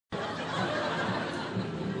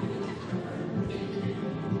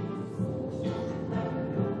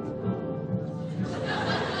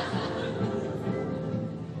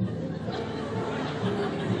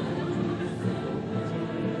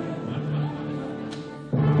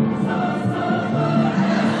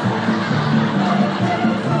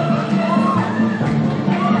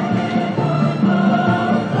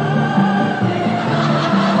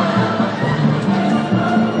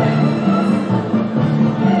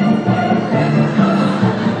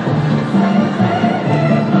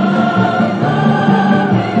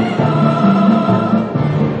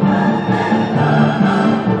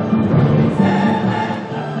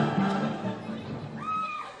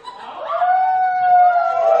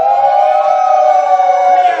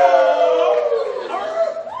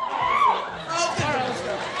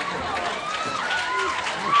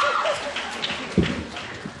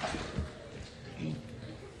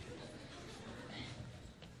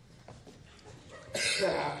You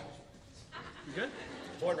good?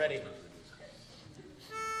 Born ready.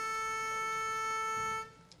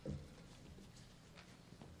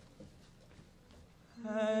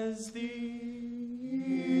 As the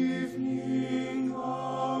evening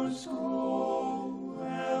hours grow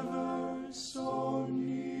ever so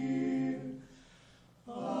near,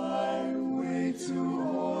 I wait to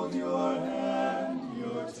hold your hand,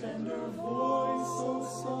 your tender voice so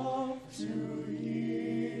soft to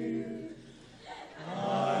hear.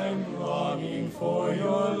 I'm longing for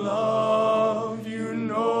your love, you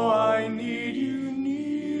know I need you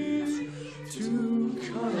near to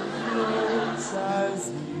come close as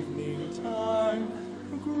evening time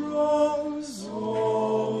grows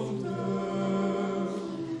older.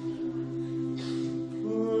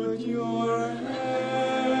 Put your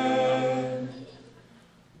head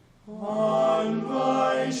on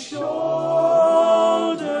my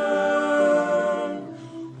shoulder,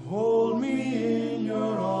 hold me in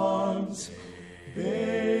your arms,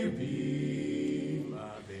 baby.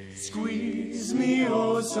 Squeeze me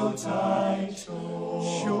oh so tight,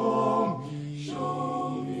 show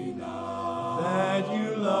me now that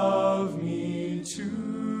you love me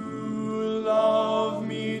too,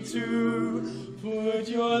 put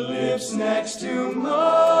your lips next to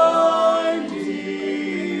mine,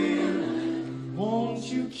 dear. Won't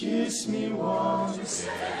you kiss me once,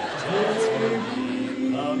 baby?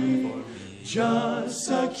 Just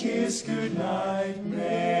a kiss goodnight,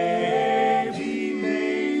 maybe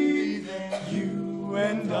then you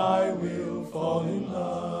and I will fall in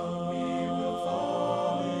love. We will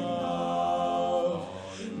fall in love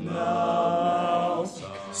now.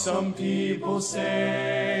 Some people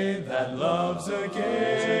say that love's a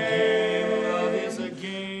game. Love is a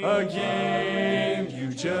game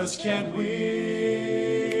you just can't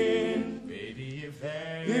win. Baby,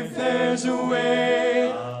 if there's a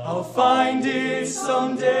way, I'll find it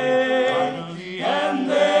someday, and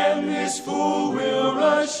then this fool will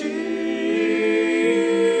rush in.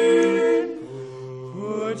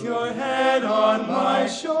 Put your head on my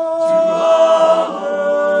shoulder,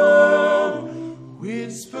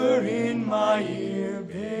 whisper in my ear,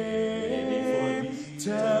 babe.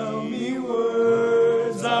 Tell me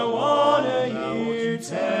words I wanna hear.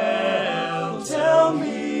 Tell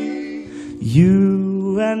me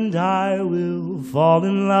you and I will fall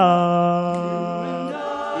in love.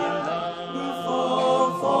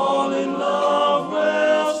 Fall in love.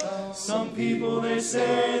 Well, some people they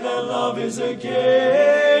say that love is a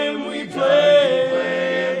game we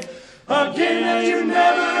play, a game that you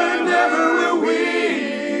never will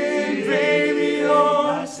win, baby.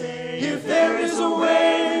 Oh, if there is a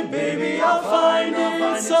way, baby, I'll find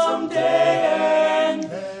it someday, and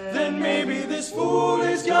then maybe this fool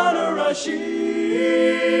is gonna rush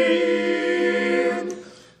in.